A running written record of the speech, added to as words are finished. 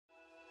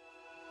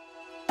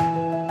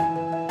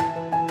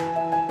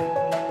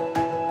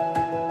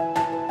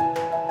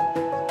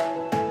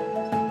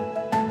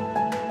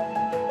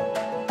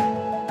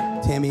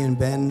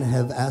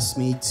have asked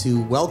me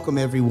to welcome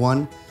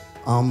everyone.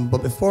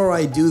 But before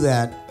I do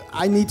that,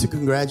 I need to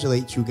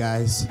congratulate you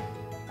guys.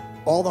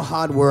 All the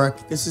hard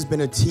work, this has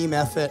been a team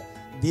effort.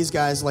 These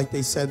guys, like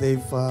they said,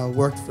 they've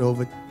worked for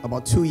over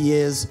about 2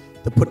 years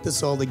to put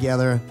this all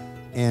together,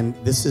 and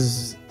this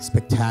is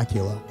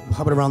spectacular.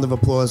 How about a round of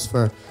applause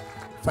for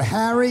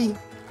Harry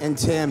and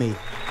Tammy.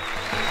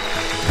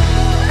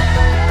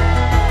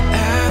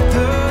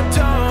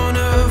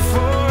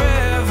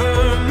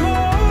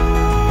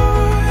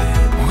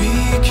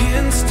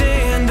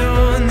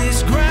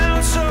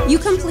 You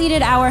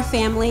completed our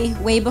family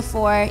way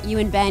before you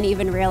and Ben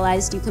even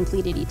realized you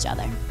completed each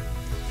other.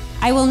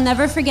 I will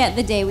never forget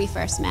the day we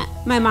first met.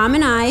 My mom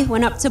and I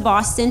went up to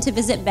Boston to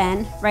visit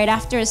Ben right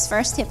after his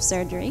first hip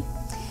surgery,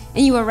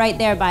 and you were right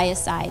there by his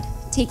side,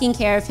 taking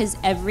care of his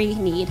every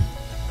need.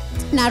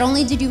 Not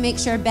only did you make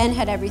sure Ben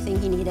had everything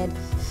he needed,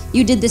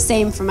 you did the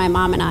same for my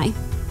mom and I.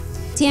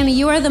 Tammy,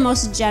 you are the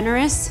most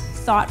generous,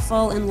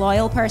 thoughtful, and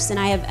loyal person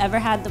I have ever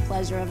had the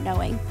pleasure of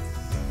knowing.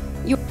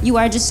 You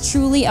are just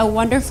truly a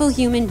wonderful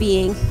human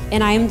being,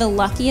 and I am the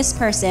luckiest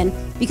person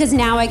because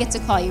now I get to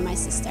call you my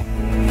sister.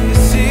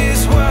 This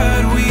is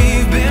what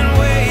we've been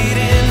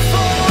waiting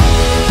for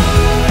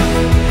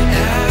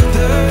at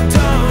the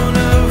dawn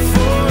of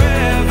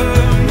forevermore.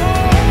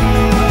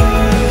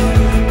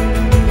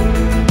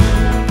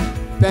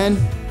 Ben,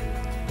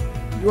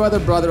 you are the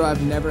brother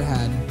I've never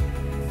had,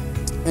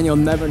 and you'll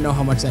never know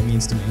how much that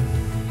means to me.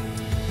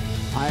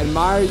 I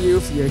admire you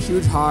for your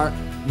huge heart,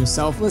 your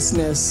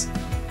selflessness,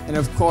 and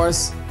of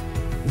course,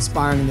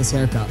 inspiring in this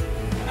haircut.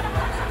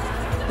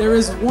 There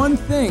is one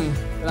thing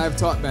that I've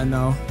taught Ben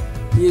though.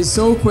 He is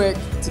so quick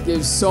to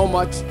give so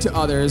much to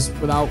others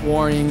without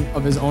worrying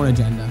of his own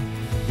agenda.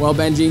 Well,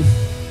 Benji,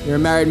 you're a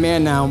married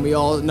man now, and we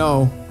all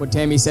know what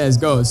Tammy says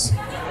goes.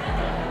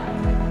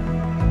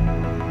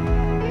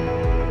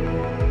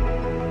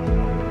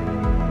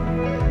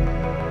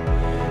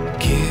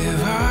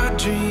 Give our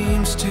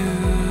dreams to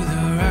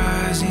the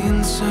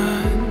rising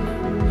sun.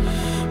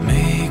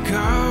 Make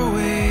our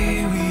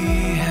way,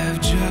 we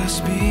have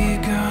just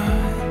begun.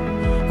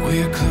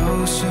 We're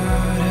closer to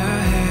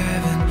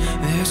heaven,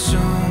 there's so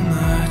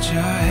much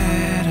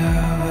ahead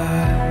of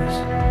us.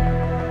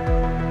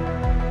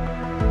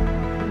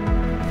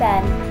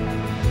 Ben,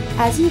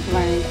 as you've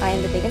learned, I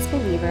am the biggest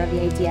believer of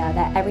the idea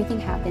that everything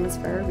happens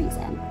for a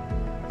reason.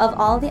 Of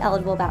all the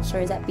eligible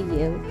bachelors at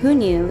BU, who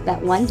knew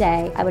that one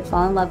day I would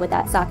fall in love with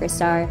that soccer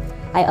star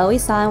I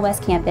always saw on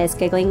West Campus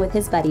giggling with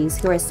his buddies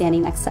who are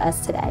standing next to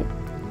us today?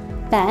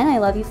 Ben, I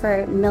love you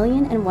for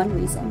 1,000,001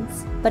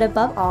 reasons, but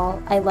above all,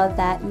 I love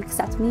that you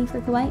accept me for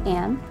who I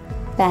am.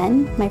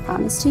 Ben, my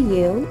promise to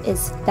you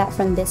is that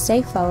from this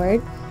day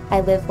forward,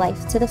 I live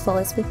life to the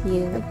fullest with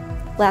you,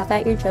 laugh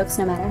at your jokes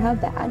no matter how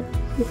bad,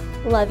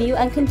 love you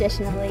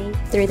unconditionally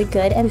through the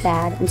good and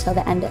bad until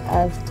the end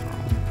of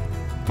time.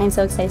 I'm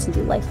so excited to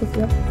do life with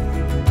you.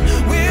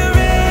 We're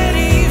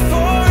ready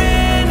for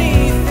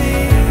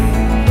anything.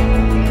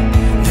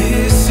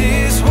 This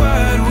is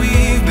what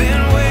we've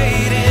been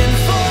waiting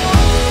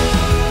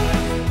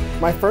for.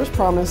 My first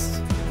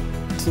promise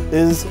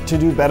is to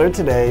do better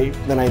today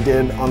than I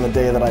did on the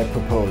day that I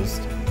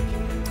proposed.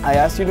 I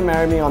asked you to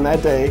marry me on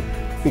that day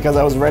because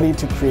I was ready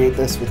to create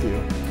this with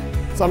you.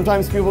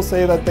 Sometimes people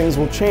say that things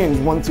will change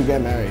once you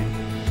get married.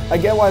 I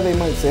get why they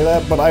might say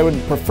that, but I would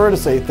prefer to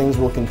say things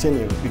will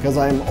continue because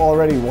I am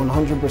already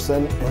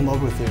 100% in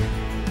love with you.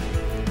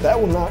 That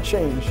will not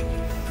change.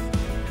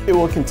 It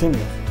will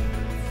continue.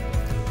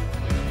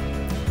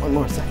 One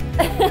more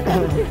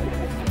second.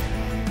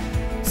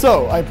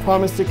 So, I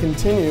promise to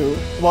continue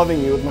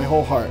loving you with my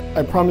whole heart.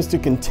 I promise to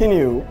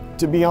continue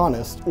to be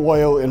honest,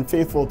 loyal, and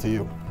faithful to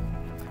you.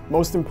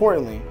 Most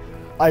importantly,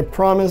 I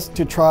promise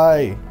to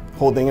try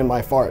holding in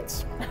my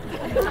farts.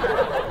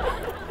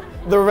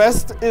 The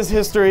rest is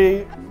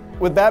history.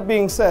 With that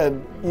being said,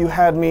 you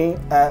had me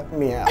at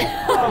meow.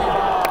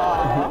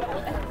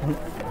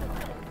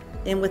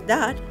 And with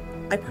that,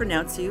 I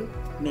pronounce you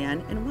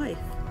man and wife.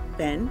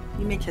 Ben,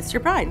 you may kiss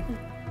your bride.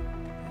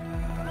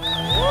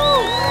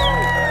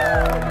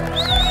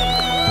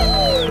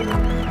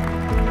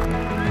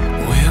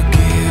 We'll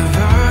give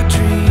our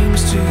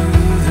dreams to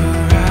the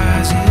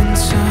rising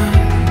sun.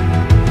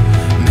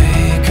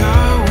 Make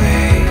our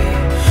way,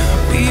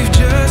 we've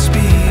just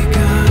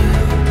begun.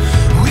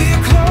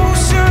 We're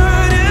closer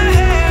to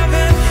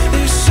heaven,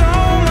 there's so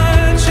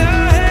much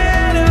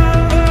ahead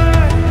of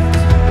us.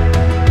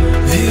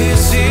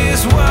 This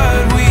is what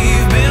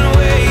we've been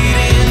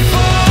waiting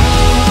for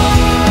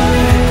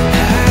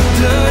at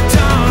the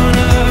dawn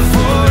of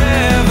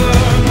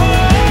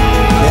forevermore.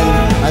 Ben,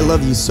 I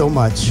love you so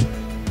much.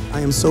 I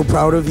am so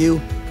proud of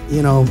you.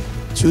 You know,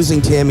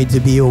 choosing Tammy to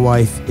be your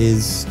wife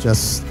is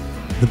just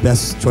the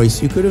best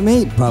choice you could have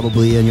made,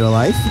 probably, in your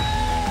life.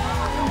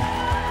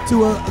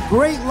 To a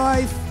great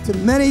life, to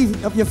many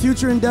of your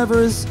future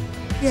endeavors.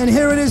 And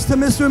here it is to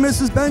Mr. and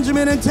Mrs.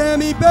 Benjamin and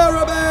Tammy Ben.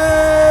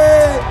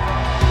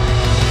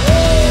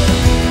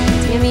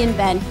 Tammy and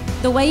Ben,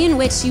 the way in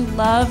which you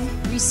love,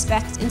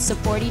 respect, and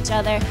support each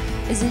other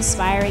is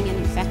inspiring and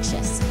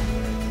infectious.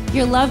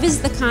 Your love is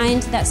the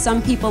kind that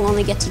some people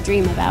only get to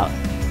dream about.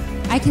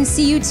 I can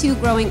see you two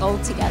growing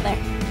old together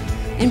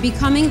and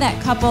becoming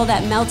that couple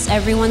that melts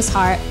everyone's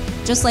heart,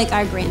 just like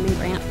our Graham and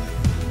Gramp.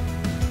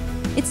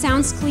 It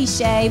sounds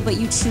cliche, but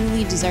you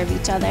truly deserve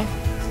each other.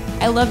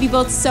 I love you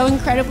both so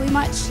incredibly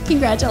much.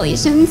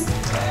 Congratulations.